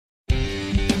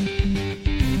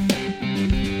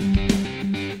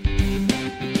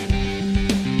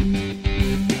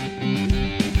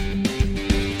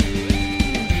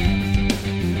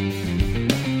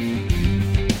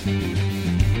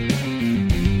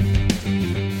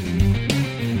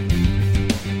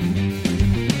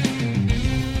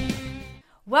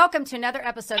Welcome to another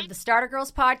episode of the Starter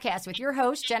Girls Podcast with your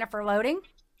host, Jennifer Loading.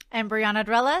 And Brianna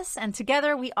Dreles, and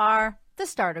together we are the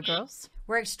Starter Girls.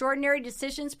 Where extraordinary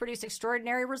decisions produce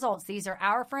extraordinary results. These are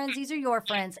our friends, these are your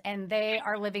friends, and they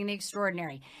are living the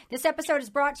extraordinary. This episode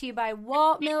is brought to you by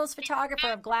Walt Mills, photographer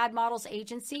of Glad Models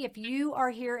Agency. If you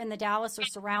are here in the Dallas or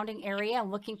surrounding area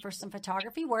and looking for some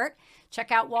photography work,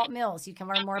 check out Walt Mills. You can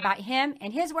learn more about him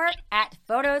and his work at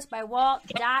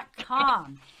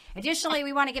photosbywalt.com. Additionally,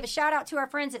 we want to give a shout out to our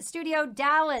friends at Studio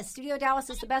Dallas. Studio Dallas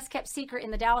is the best kept secret in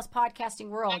the Dallas podcasting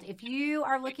world. If you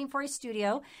are looking for a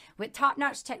studio with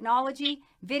top-notch technology,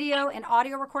 video, and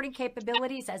audio recording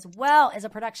capabilities, as well as a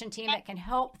production team that can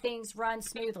help things run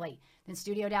smoothly, then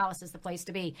Studio Dallas is the place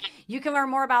to be. You can learn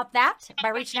more about that by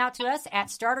reaching out to us at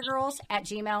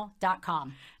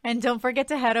startergirls@gmail.com. And don't forget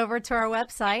to head over to our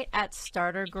website at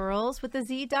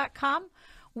startergirls.com,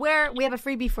 where we have a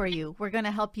freebie for you. We're going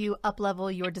to help you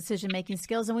up-level your decision-making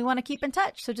skills, and we want to keep in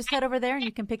touch. So just head over there and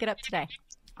you can pick it up today.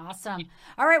 Awesome.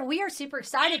 All right, we are super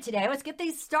excited today. Let's get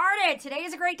these started. Today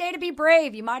is a great day to be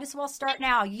brave. You might as well start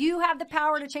now. You have the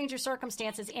power to change your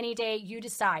circumstances any day you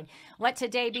decide. Let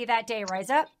today be that day. Rise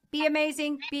up. Be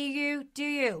amazing. Be you. Do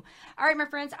you. All right, my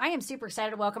friends, I am super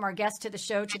excited to welcome our guest to the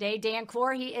show today, Dan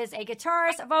Clore. He is a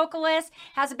guitarist, a vocalist,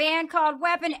 has a band called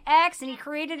Weapon X, and he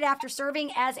created it after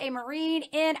serving as a Marine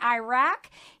in Iraq.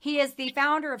 He is the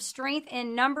founder of Strength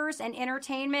in Numbers, an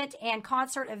entertainment and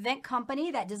concert event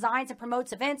company that designs and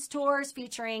promotes events, tours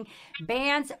featuring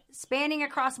bands spanning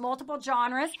across multiple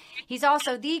genres. He's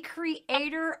also the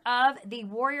creator of the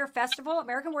Warrior Festival,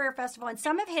 American Warrior Festival, and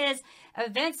some of his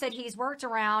events that he's worked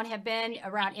around have been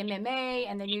around MMA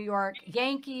and the New York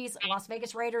Yankees, Las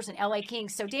Vegas Raiders, and LA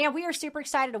Kings. So, Dan, we are super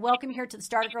excited to welcome you here to the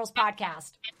Starter Girls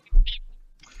Podcast.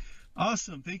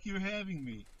 Awesome. Thank you for having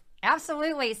me.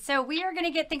 Absolutely. So we are going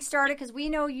to get things started because we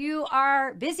know you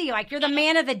are busy. Like, you're the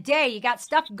man of the day. You got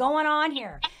stuff going on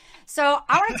here. So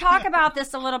I want to talk about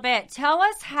this a little bit. Tell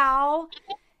us how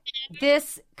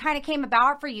this kind of came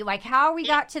about for you, like how we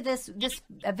got to this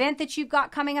event that you've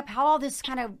got coming up, how all this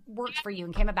kind of worked for you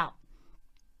and came about.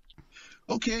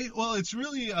 Okay, well, it's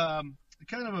really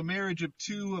kind of a marriage of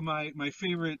two of my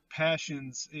favorite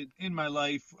passions in my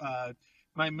life,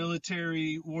 my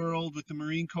military world with the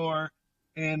Marine Corps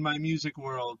and my music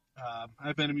world.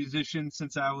 I've been a musician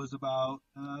since I was about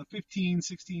 15,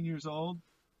 16 years old.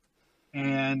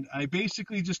 And I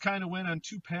basically just kind of went on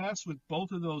two paths with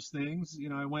both of those things. You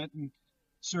know, I went and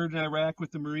served in Iraq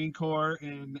with the Marine Corps,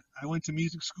 and I went to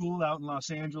music school out in Los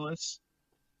Angeles.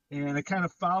 And I kind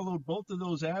of followed both of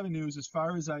those avenues as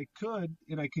far as I could,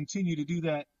 and I continue to do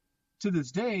that to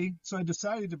this day. So I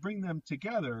decided to bring them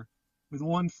together with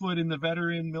one foot in the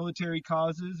veteran military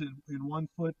causes and one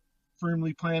foot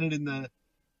firmly planted in the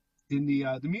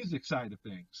music side of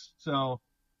things. So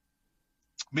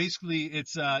basically,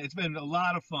 it's been a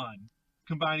lot of fun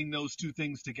combining those two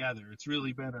things together. It's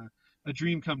really been a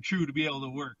dream come true to be able to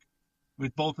work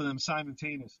with both of them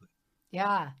simultaneously.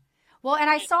 Yeah. Well,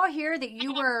 and I saw here that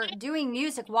you were doing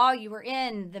music while you were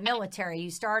in the military.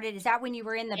 You started, is that when you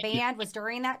were in the band? Was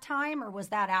during that time, or was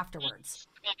that afterwards?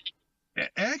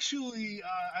 Actually,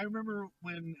 I remember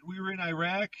when we were in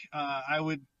Iraq, I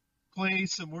would play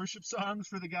some worship songs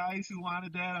for the guys who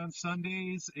wanted that on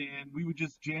Sundays, and we would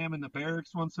just jam in the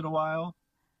barracks once in a while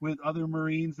with other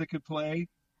Marines that could play.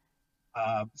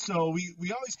 So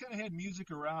we always kind of had music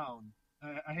around.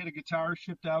 I had a guitar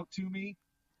shipped out to me.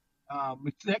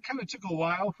 That kind of took a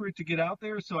while for it to get out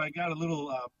there, so I got a little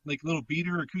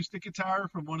beater acoustic guitar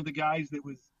from one of the guys that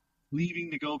was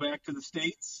leaving to go back to the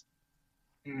States.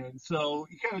 And so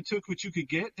you kind of took what you could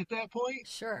get at that point.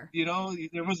 Sure. You know,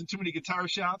 there wasn't too many guitar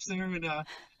shops there in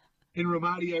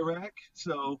Ramadi, Iraq,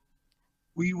 so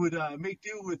we would make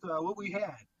do with what we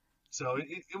had. So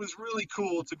it was really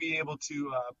cool to be able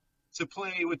to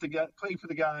play for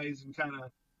the guys and kind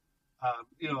of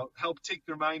help take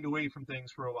their mind away from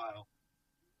things for a while.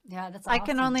 Yeah, that's awesome. I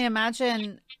can only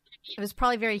imagine it was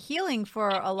probably very healing for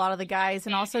a lot of the guys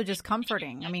and also just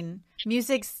comforting. I mean,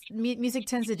 music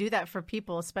tends to do that for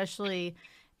people, especially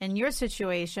in your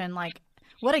situation. Like,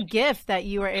 what a gift that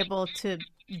you were able to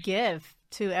give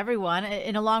to everyone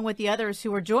and along with the others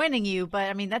who were joining you. But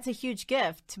I mean, that's a huge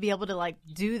gift to be able to like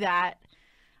do that.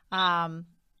 And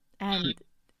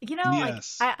you know,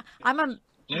 yes. I'm a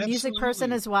music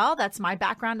person as well. That's my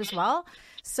background as well.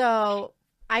 So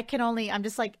I'm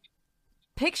just like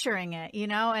picturing it, you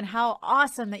know, and how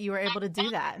awesome that you were able to do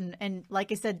that. And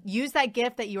like I said, use that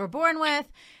gift that you were born with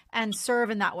and serve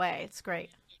in that way. It's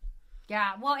great.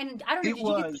 Yeah. Well, and I don't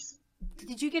know.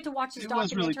 Did you get to watch this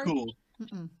documentary? It was really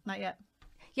cool. Not yet.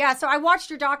 Yeah, so I watched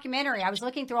your documentary. I was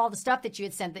looking through all the stuff that you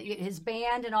had sent, that his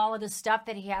band and all of the stuff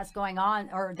that he has going on,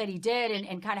 or that he did,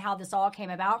 and kind of how this all came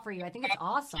about for you. I think it's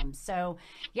awesome. So,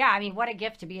 yeah, I mean, what a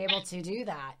gift to be able to do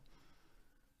that.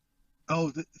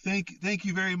 Oh, thank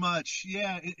you very much.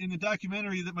 Yeah, in the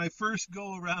documentary, that my first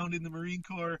go around in the Marine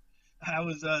Corps, I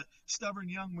was a stubborn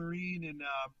young Marine, and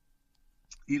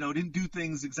didn't do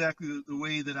things exactly the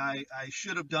way that I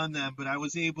should have done them, but I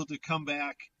was able to come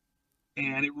back,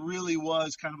 and it really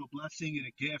was kind of a blessing and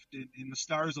a gift, and the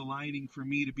stars aligning for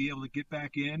me to be able to get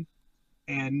back in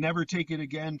and never take it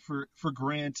again for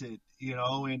granted,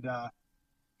 and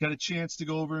got a chance to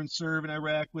go over and serve in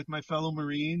Iraq with my fellow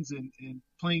Marines and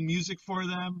playing music for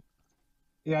them.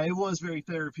 Yeah, it was very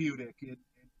therapeutic, and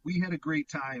we had a great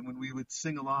time when we would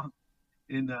sing along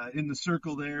in the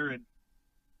circle there, and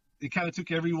it kind of took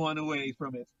everyone away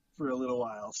from it for a little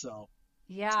while. So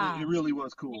yeah, it really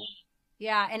was cool.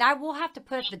 Yeah, and I will have to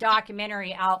put the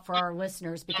documentary out for our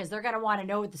listeners because they're going to want to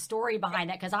know the story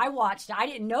behind that, because I watched it. I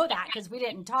didn't know that because we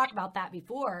didn't talk about that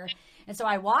before. And so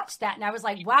I watched that and I was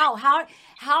like, wow,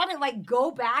 how to like go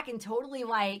back and totally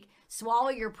like swallow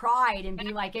your pride and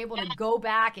be like able to go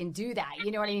back and do that.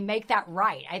 You know what I mean? Make that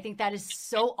right. I think that is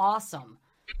so awesome.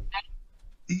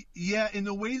 Yeah, in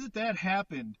the way that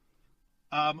happened,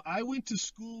 I went to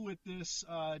school with this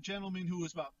gentleman who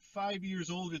was about 5 years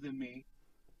older than me.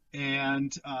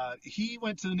 And he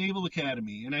went to the Naval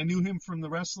Academy, and I knew him from the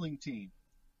wrestling team.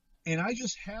 And I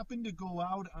just happened to go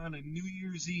out on a New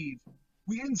Year's Eve.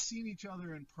 We hadn't seen each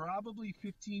other in probably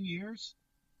 15 years.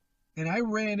 And I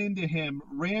ran into him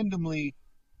randomly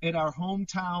at our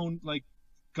hometown, like,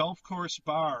 golf course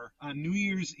bar on New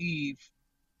Year's Eve.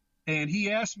 And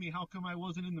he asked me how come I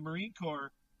wasn't in the Marine Corps.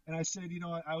 And I said,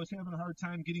 I was having a hard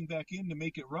time getting back in to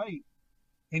make it right.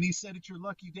 And he said, it's your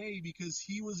lucky day, because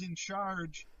he was in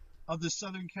charge of the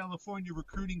Southern California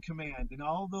Recruiting Command, and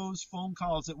all those phone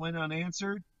calls that went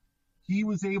unanswered, he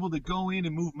was able to go in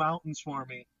and move mountains for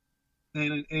me.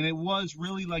 And it was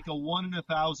really like a 1 in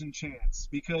 1,000 chance,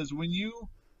 because when you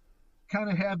kind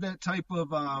of have that type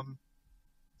of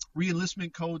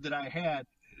re-enlistment code that I had,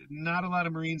 not a lot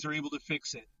of Marines are able to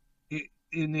fix it.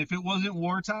 And if it wasn't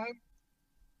wartime,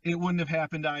 it wouldn't have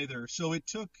happened either. So it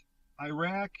took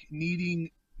Iraq needing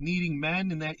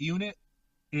men in that unit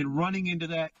and running into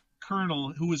that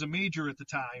colonel who was a major at the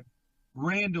time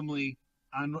randomly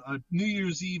on a New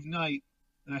Year's Eve night,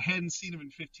 and I hadn't seen him in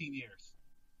 15 years.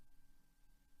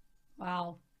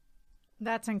 Wow.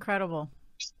 That's incredible.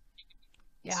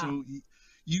 Yeah. So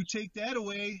you take that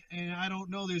away, and I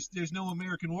don't know, there's no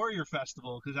American Warrior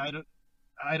Festival, because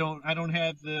I don't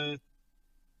have the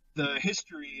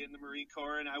history in the Marine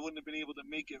Corps, and I wouldn't have been able to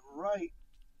make it right.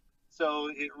 So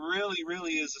it really,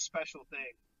 really is a special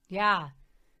thing. Yeah.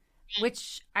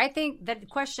 Which I think the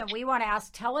question we want to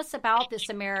ask, tell us about this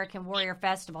American Warrior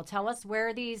Festival. Tell us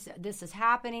where this is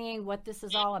happening, what this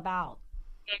is all about.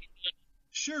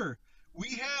 Sure. We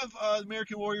have the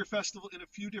American Warrior Festival in a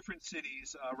few different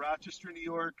cities, Rochester,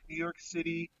 New York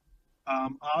City,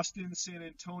 Austin, San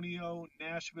Antonio,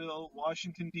 Nashville,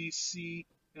 Washington, D.C.,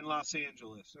 and Los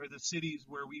Angeles are the cities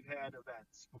where we've had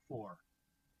events before.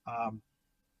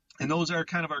 And those are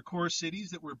kind of our core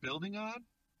cities that we're building on.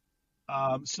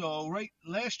 So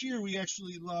last year we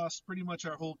actually lost pretty much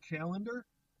our whole calendar,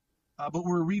 but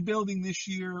we're rebuilding this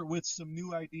year with some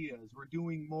new ideas. We're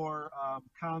doing more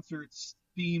concerts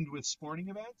themed with sporting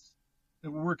events,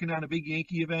 and we're working on a big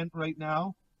Yankee event right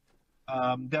now.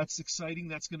 That's exciting.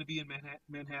 That's going to be in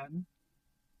Manhattan.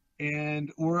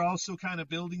 And we're also kind of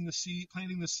planting the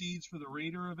seeds for the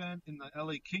Raider event and the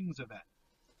LA Kings event.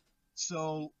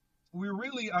 So we're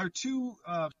really, our two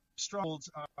strongholds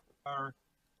are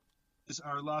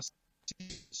Los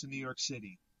Angeles and New York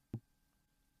City.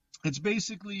 It's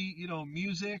basically,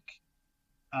 music,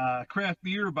 craft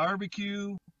beer,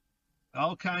 barbecue,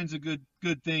 all kinds of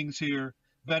good things here.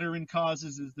 Veteran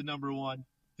causes is the number one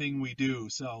thing we do.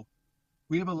 So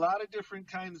we have a lot of different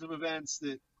kinds of events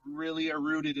that really are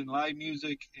rooted in live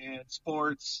music and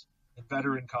sports and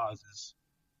veteran causes.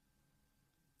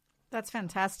 That's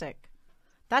fantastic.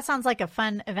 That sounds like a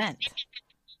fun event.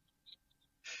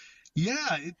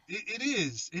 Yeah, it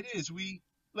is. It is. We,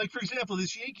 like, for example,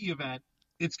 this Yankee event,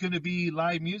 it's going to be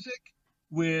live music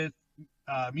with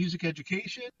music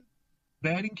education,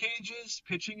 batting cages,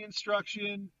 pitching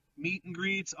instruction, meet and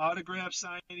greets, autograph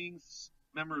signings,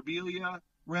 memorabilia,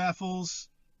 raffles,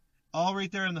 all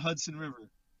right there on the Hudson River.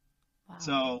 Wow.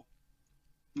 So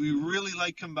we really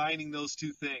like combining those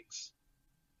two things.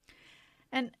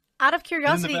 And out of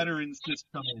curiosity, and the veterans just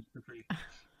come in for free.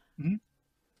 Mm-hmm.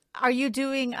 Are you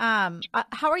doing? How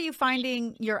are you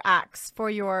finding your acts for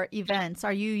your events?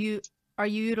 Are you Are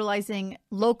you utilizing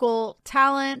local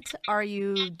talent? Are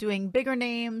you doing bigger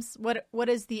names? What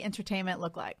does the entertainment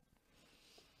look like?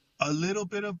 A little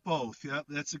bit of both. Yeah,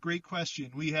 that's a great question.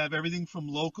 We have everything from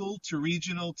local to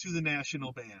regional to the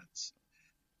national bands.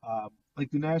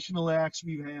 Like the national acts,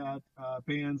 we've had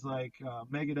bands like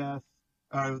Megadeth,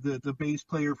 the bass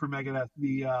player for Megadeth,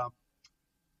 the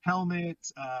Helmet,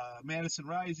 Madison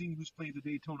Rising, who's played the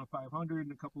Daytona 500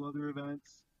 and a couple other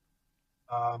events.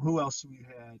 Who else we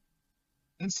had?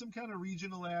 And some kind of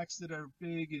regional acts that are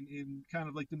big in kind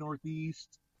of like the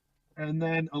Northeast. And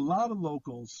then a lot of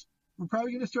locals. We're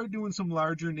probably going to start doing some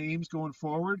larger names going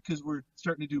forward because we're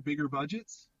starting to do bigger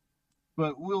budgets.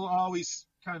 But we'll always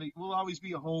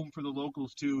be a home for the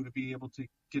locals too, to be able to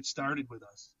get started with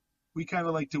us. We kind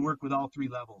of like to work with all three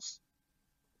levels.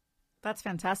 That's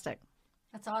fantastic.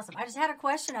 That's awesome. I just had a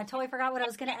question. I totally forgot what I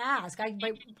was going to ask.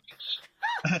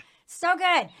 So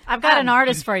good. I've got an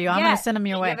artist for you. I'm going to send him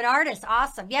your way. You have an artist.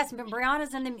 Awesome. Yes,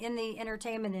 Brianna's in the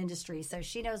entertainment industry, so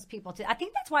she knows people too. I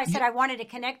think that's why I said I wanted to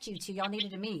connect you two. Y'all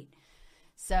needed to meet.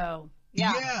 So,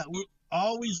 yeah. Yeah, we're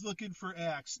always looking for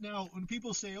acts. Now, when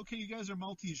people say, okay, you guys are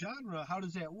multi-genre, how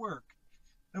does that work?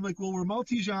 I'm like, well, we're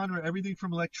multi-genre, everything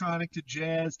from electronic to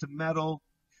jazz to metal.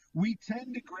 We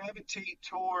tend to gravitate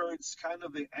towards kind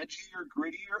of the edgier,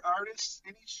 grittier artists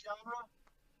in each genre.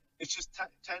 It just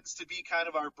tends to be kind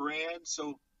of our brand.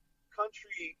 So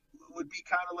country would be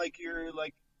kind of like your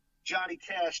Johnny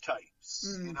Cash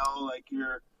types, like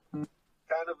your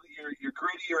kind of your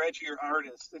grittier, edgier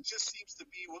artists. It just seems to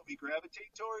be what we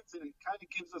gravitate towards, and it kind of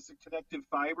gives us a connective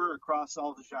fiber across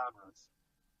all the genres.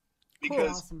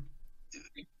 Because cool, awesome.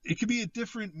 It could be a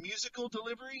different musical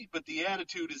delivery, but the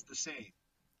attitude is the same.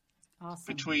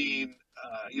 Awesome. Between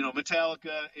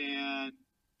Metallica and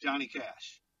Johnny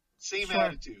Cash. Same Sure.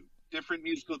 attitude, different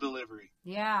musical delivery.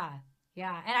 Yeah.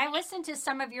 Yeah. And I listened to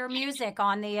some of your music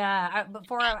on the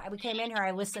before we came in here.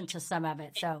 I listened to some of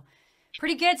it. So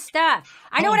pretty good stuff.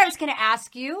 I know what I was going to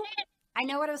ask you. You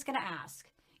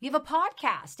have a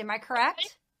podcast. Am I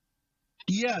correct?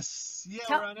 Yes. Yeah,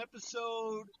 we're on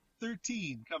episode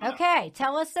 13 coming up. Okay.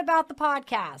 Tell us about the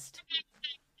podcast.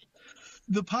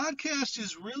 The podcast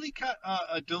is really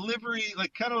a delivery,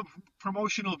 like kind of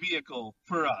promotional vehicle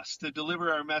for us to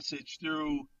deliver our message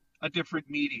through a different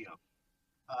medium.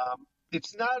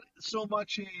 It's not so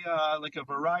much a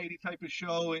variety type of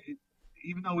show,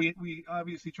 even though we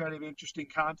obviously try to have interesting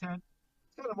content.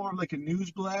 It's kind of more like a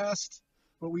news blast,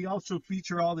 but we also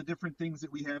feature all the different things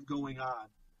that we have going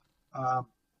on.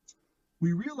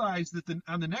 We realized that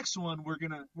on the next one we're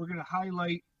gonna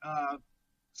highlight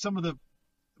some of the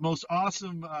most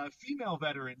awesome female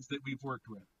veterans that we've worked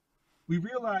with. We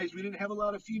realized we didn't have a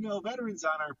lot of female veterans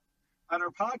on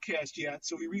our podcast yet,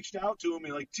 so we reached out to them,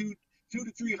 and like 200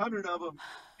 to 300 of them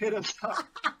hit us up.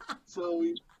 So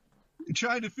we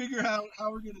tried to figure out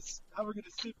how we're gonna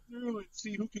sift through and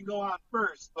see who can go on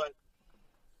first. But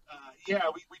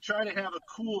we try to have a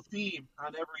cool theme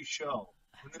on every show,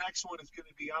 and the next one is going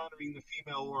to be honoring the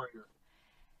female warrior.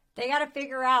 They got to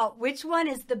figure out which one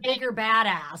is the bigger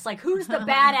badass. Like, who's the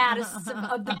badass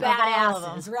of the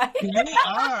badasses, right? They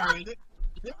are.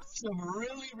 There's some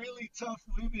really, really tough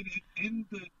women in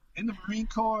the Marine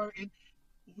Corps. And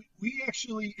we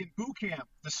actually, in boot camp,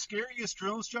 the scariest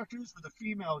drill instructors were the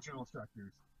female drill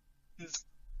instructors. Because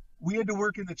we had to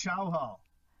work in the chow hall.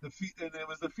 And it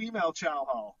was the female chow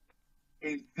hall.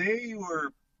 And they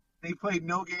played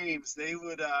no games. They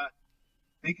would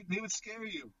scare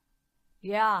you.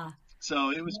 Yeah.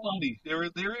 So it was funny. They were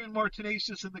even more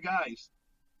tenacious than the guys.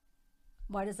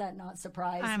 Why does that not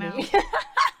surprise I know. me?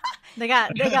 They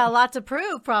got a lot to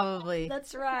prove, probably.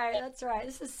 That's right.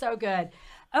 This is so good.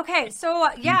 Okay, so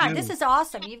this is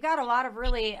awesome. You've got a lot of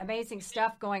really amazing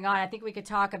stuff going on. I think we could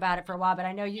talk about it for a while, but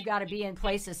I know you've got to be in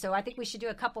places. So I think we should do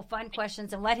a couple fun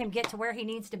questions and let him get to where he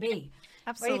needs to be.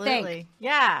 Absolutely. What do you think?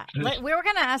 Yeah. We were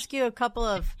going to ask you a couple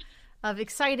of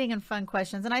exciting and fun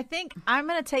questions, and I think I'm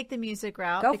going to take the music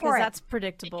route because that's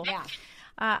predictable. Yeah.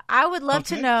 I would love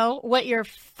to know what your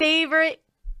first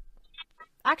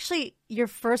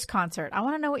concert. I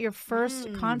want to know what your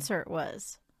first concert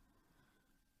was.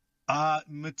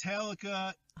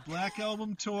 Metallica Black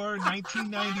Album Tour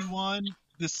 1991,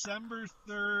 December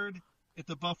 3rd at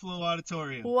the Buffalo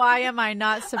Auditorium. Why am I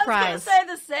not surprised? I was going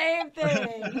to say the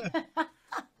same thing.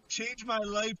 Changed my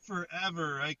life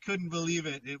forever. I couldn't believe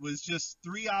it. It was just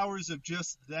 3 hours of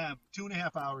just them,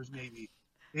 2.5 hours maybe.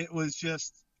 It was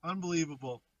just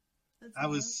unbelievable. I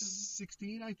was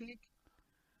 16, I think.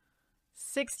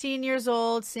 16 years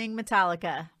old, seeing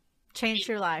Metallica. Changed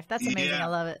your life. That's amazing. Yeah. I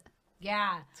love it.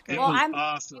 Yeah. It was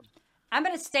awesome. I'm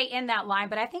going to stay in that line,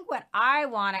 but I think what I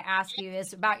want to ask you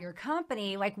is about your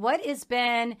company. Like, what has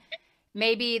been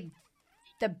maybe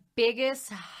the biggest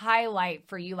highlight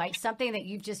for you? Like something that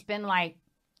you've just been like,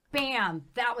 bam,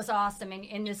 that was awesome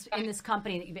in this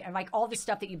company that you've been, like all the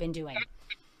stuff that you've been doing.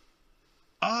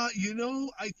 I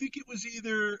think it was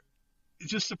either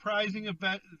just surprising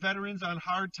veterans on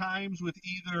hard times with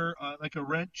either like a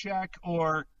rent check,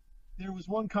 or there was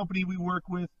one company we worked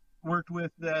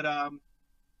with that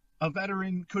a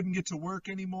veteran couldn't get to work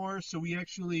anymore, so we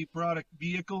actually brought a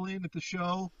vehicle in at the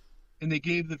show, and they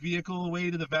gave the vehicle away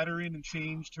to the veteran and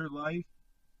changed her life.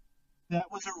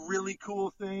 That was a really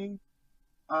cool thing.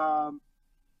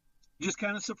 Just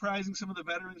kind of surprising some of the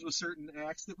veterans with certain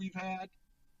acts that we've had.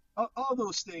 All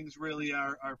those things really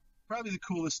are probably the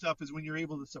coolest stuff, is when you're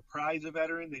able to surprise a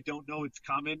veteran. They don't know it's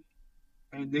coming,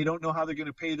 and they don't know how they're going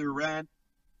to pay their rent.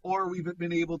 Or we've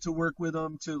been able to work with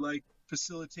them to like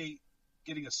facilitate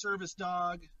getting a service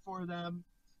dog for them.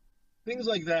 Things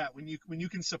like that. When you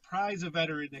can surprise a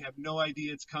veteran, they have no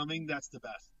idea it's coming. That's the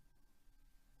best.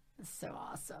 That's so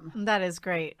awesome. That is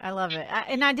great. I love it.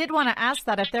 And I did want to ask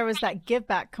that if there was that give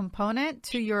back component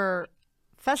to your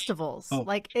festivals.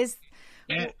 What is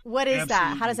Absolutely.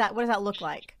 that? What does that look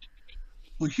like?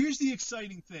 Well, here's the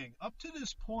exciting thing. Up to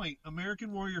this point,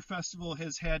 American Warrior Festival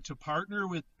has had to partner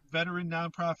with veteran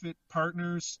nonprofit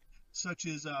partners such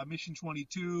as Mission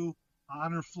 22,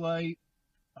 Honor Flight,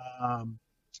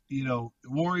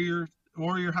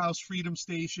 Warrior House, Freedom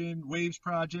Station, Waves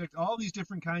Project, all these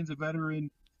different kinds of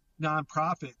veteran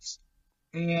nonprofits.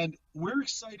 And we're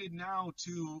excited now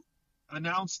to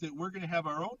announce that we're going to have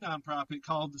our own nonprofit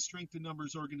called the Strength in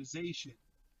Numbers Organization,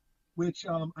 which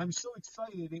I'm so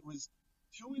excited. It was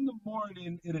 2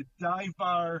 a.m. at a dive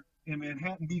bar in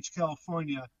Manhattan Beach,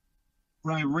 California,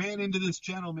 where I ran into this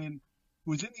gentleman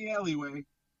who was in the alleyway,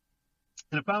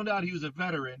 and I found out he was a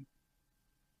veteran.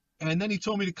 And then he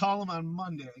told me to call him on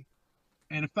Monday,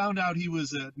 and I found out he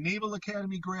was a Naval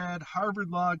Academy grad, Harvard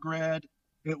Law grad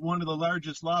at one of the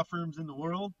largest law firms in the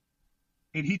world.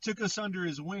 And he took us under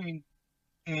his wing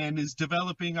and is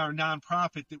developing our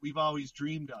nonprofit that we've always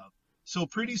dreamed of. So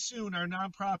pretty soon, our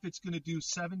nonprofit's going to do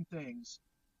 7 things.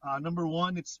 Number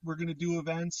 1, we're going to do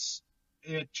events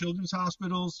at children's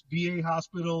hospitals, VA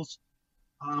hospitals,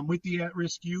 with the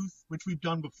at-risk youth, which we've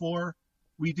done before.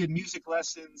 We did music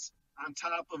lessons on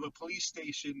top of a police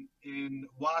station in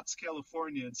Watts,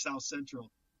 California, in South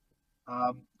Central.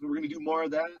 We're going to do more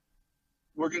of that.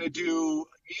 We're going to do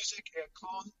music at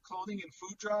clothing and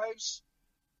food drives.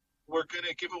 We're going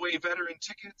to give away veteran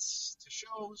tickets to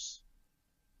shows.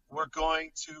 We're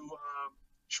going to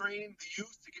train the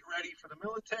youth to get ready for the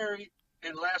military.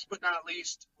 And last but not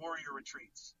least, warrior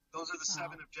retreats. Those are the 7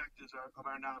 objectives of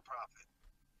our nonprofit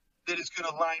that is going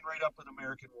to line right up with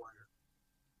American Warrior.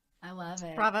 I love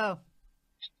it. Bravo.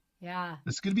 Yeah.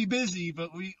 It's going to be busy,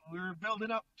 but we're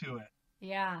building up to it.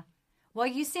 Yeah. Well,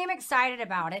 you seem excited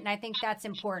about it, and I think that's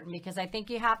important because I think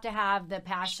you have to have the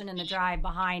passion and the drive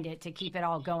behind it to keep it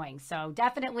all going. So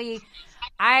definitely,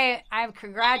 I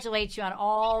congratulate you on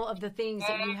all of the things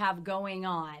that you have going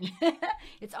on.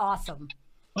 It's awesome.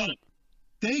 Oh,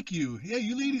 thank you. Yeah,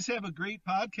 you ladies have a great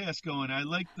podcast going. I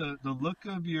like the look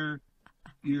of your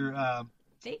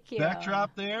thank you.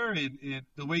 backdrop there, and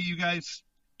the way you guys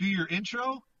do your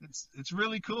intro. It's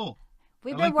really cool.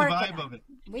 We've I been like working. the vibe of it.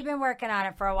 We've been working on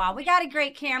it for a while. We got a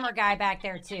great camera guy back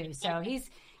there too, so he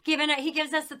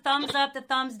gives us the thumbs up, the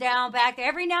thumbs down back there.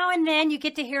 Every now and then you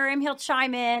get to hear him. He'll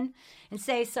chime in and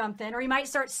say something, or he might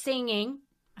start singing.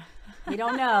 You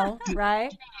don't know,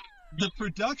 right? The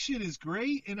production is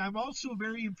great, and I'm also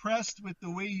very impressed with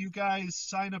the way you guys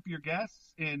sign up your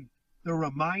guests and the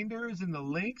reminders and the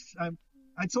links.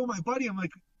 I told my buddy, I'm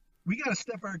like, we got to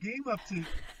step our game up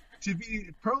to be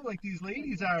pro like these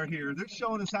ladies are here. They're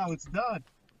showing us how it's done.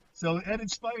 So it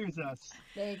inspires us.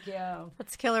 Thank you.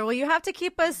 That's killer. Well, you have to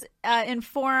keep us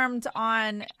informed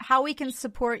on how we can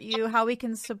support you, how we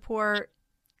can support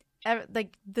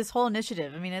like this whole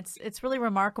initiative. I mean, it's really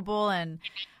remarkable, and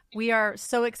we are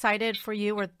so excited for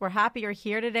you. We're happy you're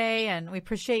here today, and we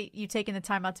appreciate you taking the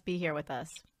time out to be here with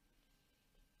us.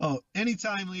 Oh,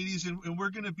 anytime, ladies. And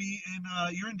we're going to be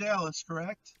you're in Dallas,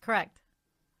 correct? Correct.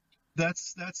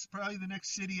 That's probably the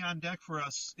next city on deck for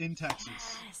us in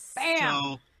Texas. Yes. Bam.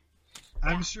 So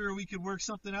I'm sure we could work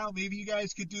something out. Maybe you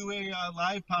guys could do a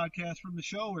live podcast from the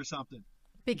show or something.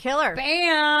 Be killer.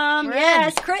 Bam. We're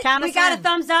yes. in. Chris, Count we us got in. a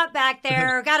thumbs up back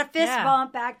there. Or got a fist Yeah.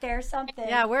 bump back there. Something.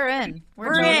 Yeah, we're in.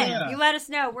 We're joining. in. Yeah. You let us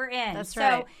know. We're in. That's so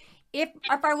right. if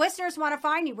our listeners want to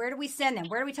find you, where do we send them?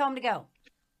 Where do we tell them to go?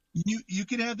 You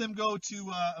can have them go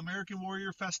to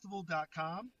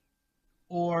AmericanWarriorFestival.com,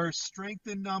 or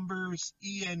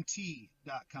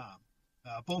strengthinnumbersent.com.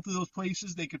 Both of those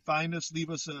places, they could find us, leave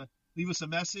us a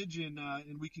message, and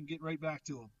we can get right back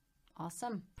to them.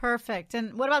 Awesome. Perfect.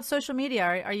 And what about social media?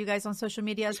 Are you guys on social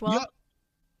media as well?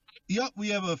 Yep. We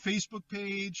have a Facebook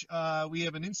page. We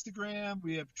have an Instagram.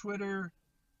 We have Twitter.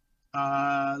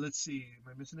 Let's see. Am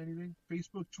I missing anything?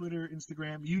 Facebook, Twitter,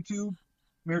 Instagram, YouTube,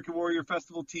 American Warrior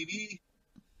Festival TV.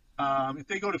 If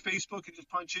they go to Facebook and just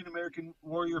punch in American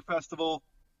Warrior Festival,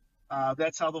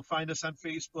 that's how they'll find us on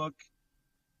Facebook.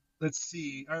 Let's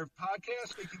see. Our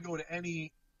podcast, they can go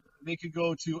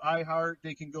to iHeart.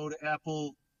 They can go to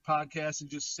Apple Podcasts and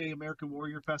just say American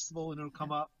Warrior Festival, and it'll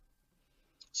come up.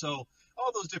 So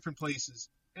all those different places.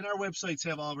 And our websites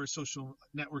have all of our social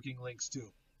networking links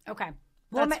too. Okay.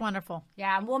 That's wonderful.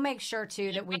 Yeah, and we'll make sure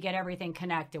too that we get everything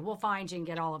connected. We'll find you and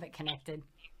get all of it connected.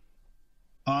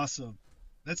 Awesome.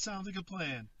 That sounds like a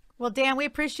plan. Well, Dan, we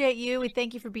appreciate you. We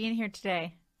thank you for being here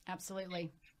today.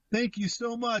 Absolutely. Thank you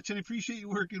so much, and I appreciate you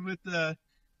working with the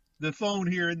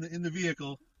phone here in the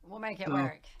vehicle. We'll make it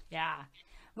work. Yeah.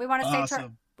 We want to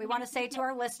awesome. say to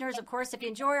our listeners, of course, if you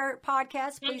enjoy our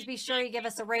podcast, please be sure you give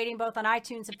us a rating both on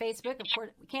iTunes and Facebook. Of course,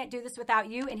 we can't do this without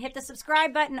you. And hit the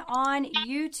subscribe button on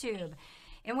YouTube.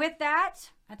 And with that,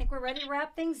 I think we're ready to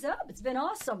wrap things up. It's been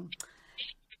awesome.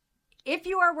 If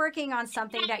you are working on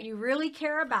something that you really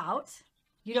care about,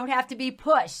 you don't have to be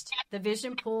pushed. The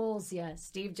vision pulls you,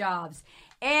 Steve Jobs.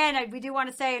 And we do want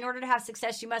to say, in order to have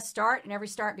success, you must start, and every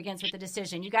start begins with a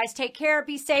decision. You guys take care,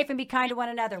 be safe, and be kind to one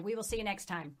another. We will see you next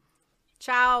time.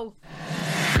 Ciao.